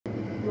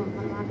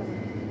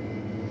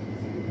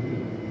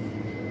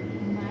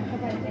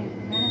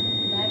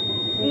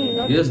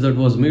Yes, that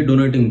was me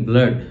donating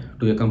blood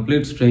to a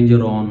complete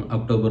stranger on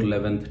October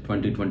 11th,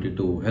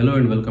 2022. Hello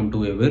and welcome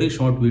to a very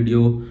short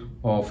video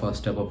of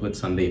Step Up with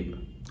Sandeep.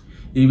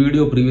 ఈ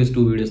video previous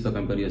 2 వీడియోస్తో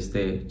compare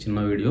చేస్తే చిన్న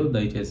video.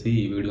 దయచేసి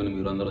ఈ వీడియోని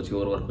మీరు అందరూ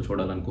చివరి వరకు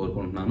చూడాలని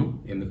కోరుకుంటున్నాను.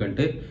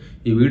 ఎందుకంటే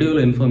ఈ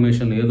వీడియోలో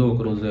ఇన్ఫర్మేషన్ ఏదో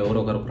ఒక రోజు ఎవరో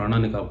ఒకరు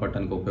ప్రాణాన్ని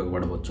కాపాడటానికి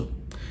ఉపయోగపడవచ్చు.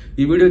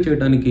 ఈ వీడియో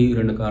చేయడానికి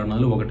 2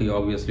 కారణాలు. ఒకటి,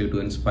 obviously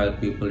to inspire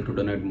people to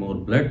donate more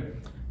blood,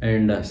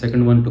 and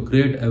second one to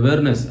create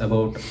awareness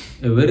about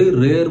a very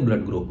rare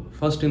blood group.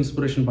 First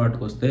inspiration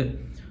పార్ట్కి వస్తే,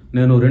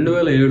 నేను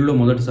 2007లో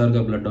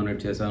మొదటిసారిగా బ్లడ్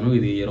డొనేట్ చేశాను.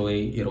 ఇది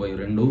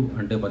 2022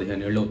 అంటే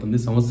 15 ఏళ్ళు అవుతుంది.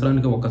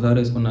 సంవత్సరానికి ఒక్కసారి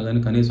వేసుకున్నా కానీ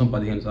కనీసం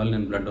 15 సార్లు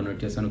నేను బ్లడ్ డొనేట్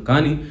చేశాను.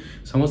 కానీ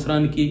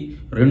సంవత్సరానికి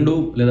 2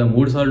 లేదా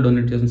 3 సార్లు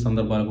డొనేట్ చేసిన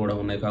సందర్భాలు కూడా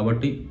ఉన్నాయి.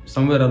 కాబట్టి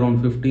సమ్వేర్ అరౌండ్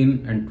 15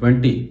 and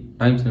 20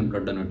 టైమ్స్ నేను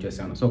బ్లడ్ డొనేట్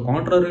చేశాను. So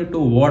contrary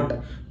to what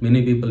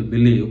many people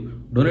believe,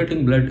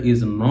 donating blood is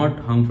not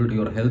harmful to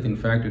your health. In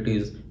fact, it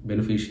is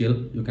beneficial.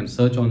 You can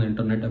search on the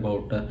internet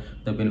about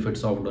the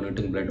benefits of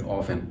donating blood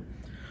often.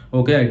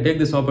 Okay, I take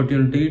this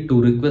opportunity to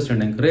request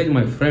and encourage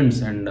my friends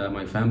and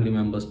my family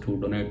members to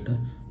donate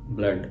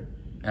blood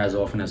as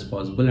often as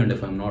possible. And if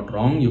I'm not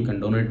wrong, you can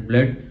donate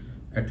blood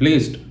at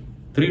least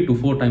 3 to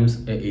 4 times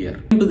a year.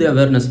 To the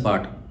awareness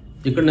part,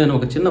 ఇక్కడ నేను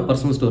ఒక చిన్న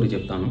personal story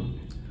చెప్తాను.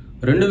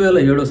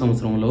 2007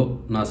 సంవత్సరంలో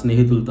నా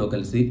స్నేహితులతో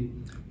కలిసి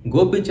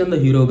గోపీచంద్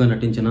హీరోగా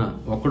నటించిన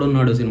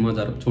ఒక్కడున్నాడు సినిమా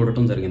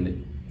చూడటం జరిగింది.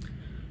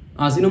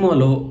 ఆ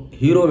సినిమాలో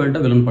హీరో వెంట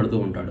విలన్ పడుతూ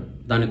ఉంటాడు.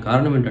 దానికి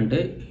కారణం ఏంటంటే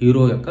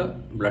హీరో యొక్క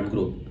బ్లడ్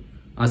గ్రూప్.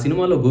 ఆ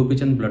సినిమాలో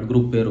గోపీచంద్ బ్లడ్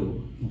గ్రూప్ పేరు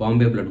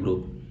బాంబే బ్లడ్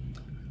గ్రూప్.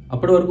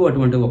 అప్పటి వరకు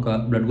అటువంటి ఒక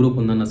బ్లడ్ గ్రూప్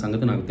ఉందన్న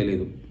సంగతి నాకు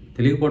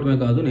తెలియకపోవటమే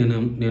కాదు,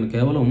 నేను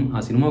కేవలం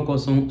ఆ సినిమా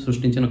కోసం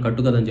సృష్టించిన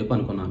కట్టు కదని చెప్పి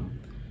అనుకున్నాను.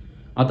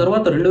 ఆ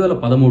తర్వాత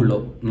 2013లో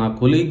నా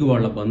కొలీగ్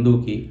వాళ్ళ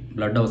బంధువుకి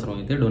బ్లడ్ అవసరం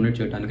అయితే డొనేట్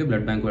చేయడానికి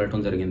బ్లడ్ బ్యాంక్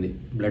వెళ్ళడం జరిగింది.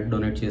 బ్లడ్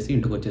డొనేట్ చేసి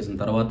ఇంటికి వచ్చేసిన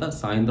తర్వాత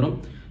సాయంత్రం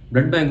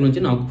బ్లడ్ బ్యాంక్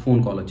నుంచి నాకు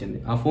ఫోన్ కాల్ వచ్చింది.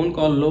 ఆ ఫోన్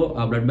కాల్లో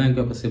ఆ బ్లడ్ బ్యాంక్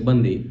యొక్క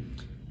సిబ్బంది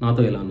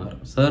నాతో ఇలా అన్నారు,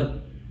 సార్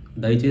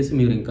దయచేసి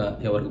మీరు ఇంకా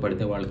ఎవరికి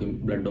పడితే వాళ్ళకి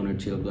బ్లడ్ డొనేట్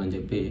చేయొద్దు అని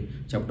చెప్పి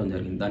చెప్పడం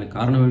జరిగింది. దానికి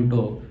కారణం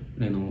ఏంటో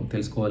నేను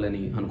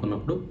తెలుసుకోవాలని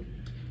అనుకున్నప్పుడు,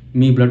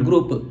 మీ blood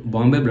group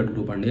Bombay blood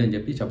group అండి అని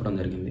చెప్పి చెప్పడం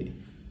జరిగింది.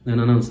 నేను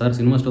అన్నాను, సార్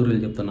సినిమా స్టోరీలు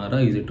చెప్తున్నారా,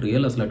 ఈజ్ ఇట్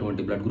రియల్, అసలు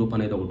అటువంటి బ్లడ్ గ్రూప్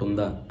అనేది ఒకటి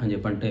ఉందా అని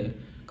చెప్పంటే,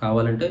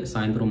 కావాలంటే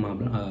సాయంత్రం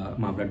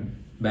మా బ్లడ్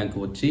బ్యాంక్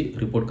వచ్చి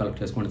రిపోర్ట్ కలెక్ట్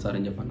చేసుకోండి సార్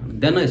అని చెప్పన్నాను.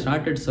 Then I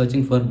started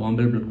searching for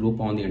Bombay blood group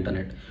on the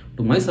internet.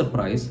 To my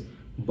surprise,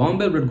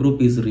 Bombay blood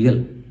group is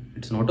real.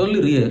 It's not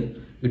only real,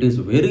 it is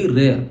very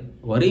rare.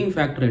 Worrying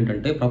factor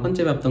ఏంటంటే,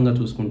 ప్రపంచవ్యాప్తంగా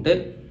చూసుకుంటే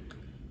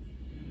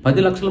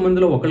 10 లక్షల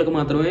మందిలో ఒకరికి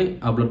మాత్రమే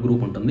ఆ బ్లడ్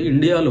గ్రూప్ ఉంటుంది.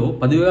 ఇండియాలో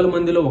 10,000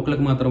 మందిలో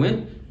ఒకరికి మాత్రమే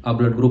ఆ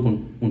బ్లడ్ గ్రూప్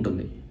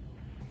ఉంటుంది.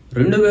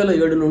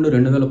 2007 నుండి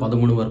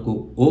 2013 వరకు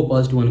ఓ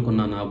పాజిటివ్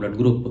అనుకున్న నా బ్లడ్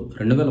గ్రూప్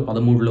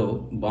 2013లో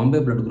బాంబే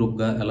బ్లడ్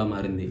గ్రూప్గా ఎలా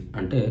మారింది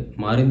అంటే,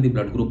 మారింది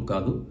బ్లడ్ గ్రూప్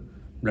కాదు,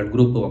 బ్లడ్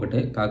గ్రూప్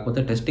ఒకటే,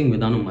 కాకపోతే టెస్టింగ్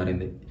విధానం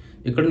మారింది.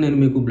 ఇక్కడ నేను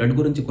మీకు బ్లడ్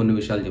గురించి కొన్ని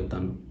విషయాలు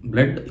చెప్తాను.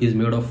 Blood is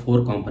made of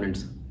 4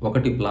 components.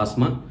 ఒకటి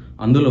ప్లాస్మా,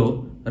 అందులో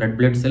red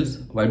blood cells,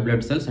 white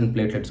blood cells and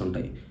platelets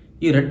ఉంటాయి.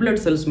 ఈ రెడ్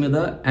బ్లడ్ సెల్స్ మీద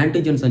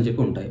యాంటీజెన్స్ అని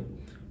చెప్పి ఉంటాయి.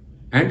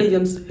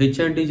 యాంటీజెన్స్ హెచ్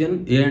యాంటీజెన్,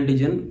 ఏ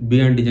యాంటీజెన్, బి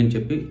యాంటీజెన్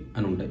చెప్పి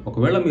అని ఉంటాయి.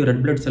 ఒకవేళ మీ రెడ్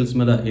బ్లడ్ సెల్స్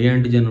మీద ఏ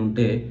యాంటీజెన్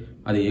ఉంటే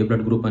అది ఏ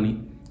బ్లడ్ గ్రూప్ అని,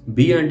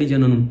 బి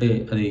యాంటీజెన్ అని ఉంటే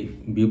అది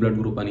బి బ్లడ్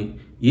గ్రూప్ అని,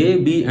 ఏ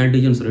బి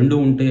యాంటీజెన్స్ 2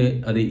 ఉంటే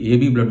అది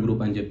ఏబి బ్లడ్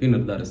గ్రూప్ అని చెప్పి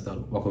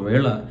నిర్ధారిస్తారు.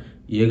 ఒకవేళ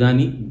ఏ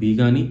కానీ, బి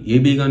కానీ,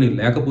 ఏబి కానీ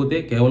లేకపోతే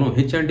కేవలం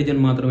హెచ్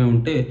యాంటీజెన్ మాత్రమే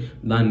ఉంటే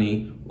దాన్ని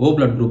ఓ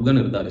బ్లడ్ గ్రూప్గా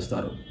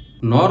నిర్ధారిస్తారు.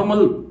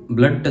 నార్మల్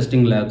బ్లడ్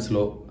టెస్టింగ్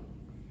ల్యాబ్స్లో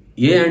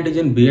ఏ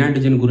యాంటీజెన్, బి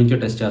యాంటీజెన్ గురించి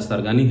టెస్ట్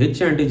చేస్తారు, కానీ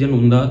హెచ్ యాంటీజెన్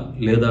ఉందా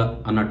లేదా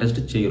అన్న టెస్ట్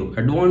చేయరు.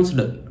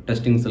 అడ్వాన్స్డ్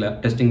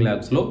టెస్టింగ్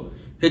ల్యాబ్స్లో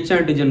హెచ్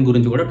యాంటీజెన్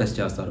గురించి కూడా టెస్ట్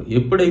చేస్తారు.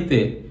 ఎప్పుడైతే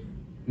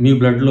మీ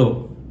బ్లడ్లో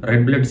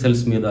రెడ్ బ్లడ్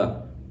సెల్స్ మీద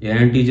ఏ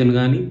యాంటీజెన్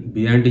కానీ,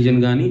 బి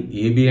యాంటీజెన్ కానీ,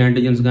 ఏబి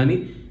యాంటీజెన్స్ కానీ,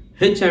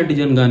 హెచ్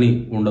యాంటీజెన్ కానీ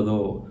ఉండదో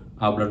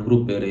ఆ బ్లడ్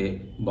గ్రూప్ పేరే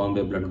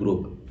బాంబే బ్లడ్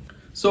గ్రూప్.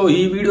 సో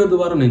ఈ వీడియో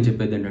ద్వారా నేను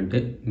చెప్పేది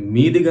ఏంటంటే,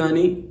 మీది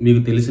కానీ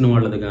మీకు తెలిసిన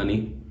వాళ్ళది కానీ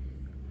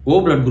ఓ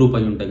బ్లడ్ గ్రూప్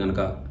అయి ఉంటే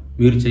కనుక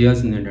మీరు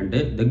చేయాల్సింది ఏంటంటే,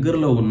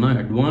 దగ్గరలో ఉన్న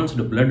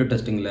అడ్వాన్స్డ్ బ్లడ్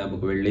టెస్టింగ్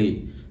ల్యాబ్కి వెళ్ళి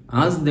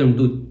ask them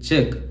to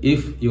check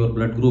if your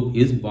blood group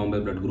is Bombay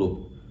blood group.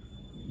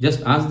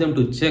 Just ask them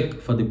to check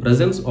for the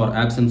presence are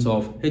absence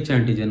of H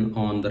antigen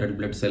on the red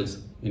blood cells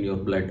in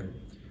your blood.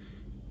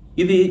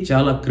 ఇది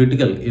చాలా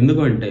critical.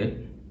 ఎందుకంటే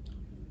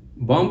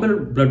Bombay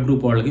blood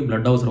group వాళ్ళకి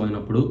blood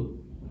అవసరమైనప్పుడు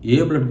ఏ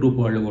blood group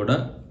వాళ్ళు కూడా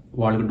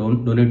వాళ్ళకి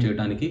donate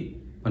చేయడానికి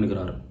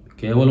పనికిరారు.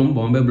 కేవలం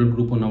బాంబే బ్లడ్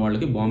గ్రూప్ ఉన్న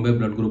వాళ్ళకి బాంబే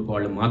బ్లడ్ గ్రూప్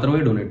వాళ్ళు మాత్రమే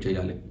డొనేట్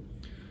చేయాలి.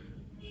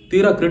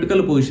 తీరా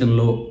క్రిటికల్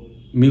పొజిషన్లో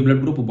మీ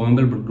blood group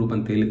Bombay blood group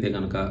అని తేలితే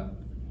కనుక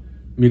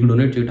మీకు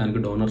డొనేట్ చేయడానికి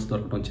డోనర్స్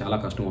దొరకడం చాలా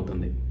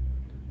కష్టమవుతుంది.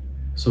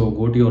 So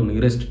go to your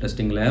nearest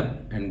testing lab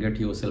and get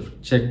your self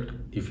checked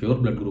if your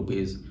blood group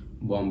is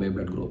Bombay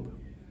blood group.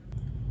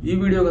 ఈ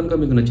వీడియో కనుక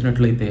మీకు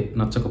నచ్చినట్లయితే,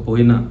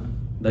 నచ్చకపోయినా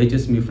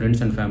దయచేసి మీ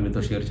ఫ్రెండ్స్ అండ్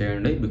ఫ్యామిలీతో షేర్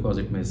చేయండి, because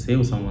it may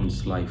save someone's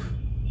life.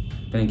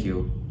 Thank you.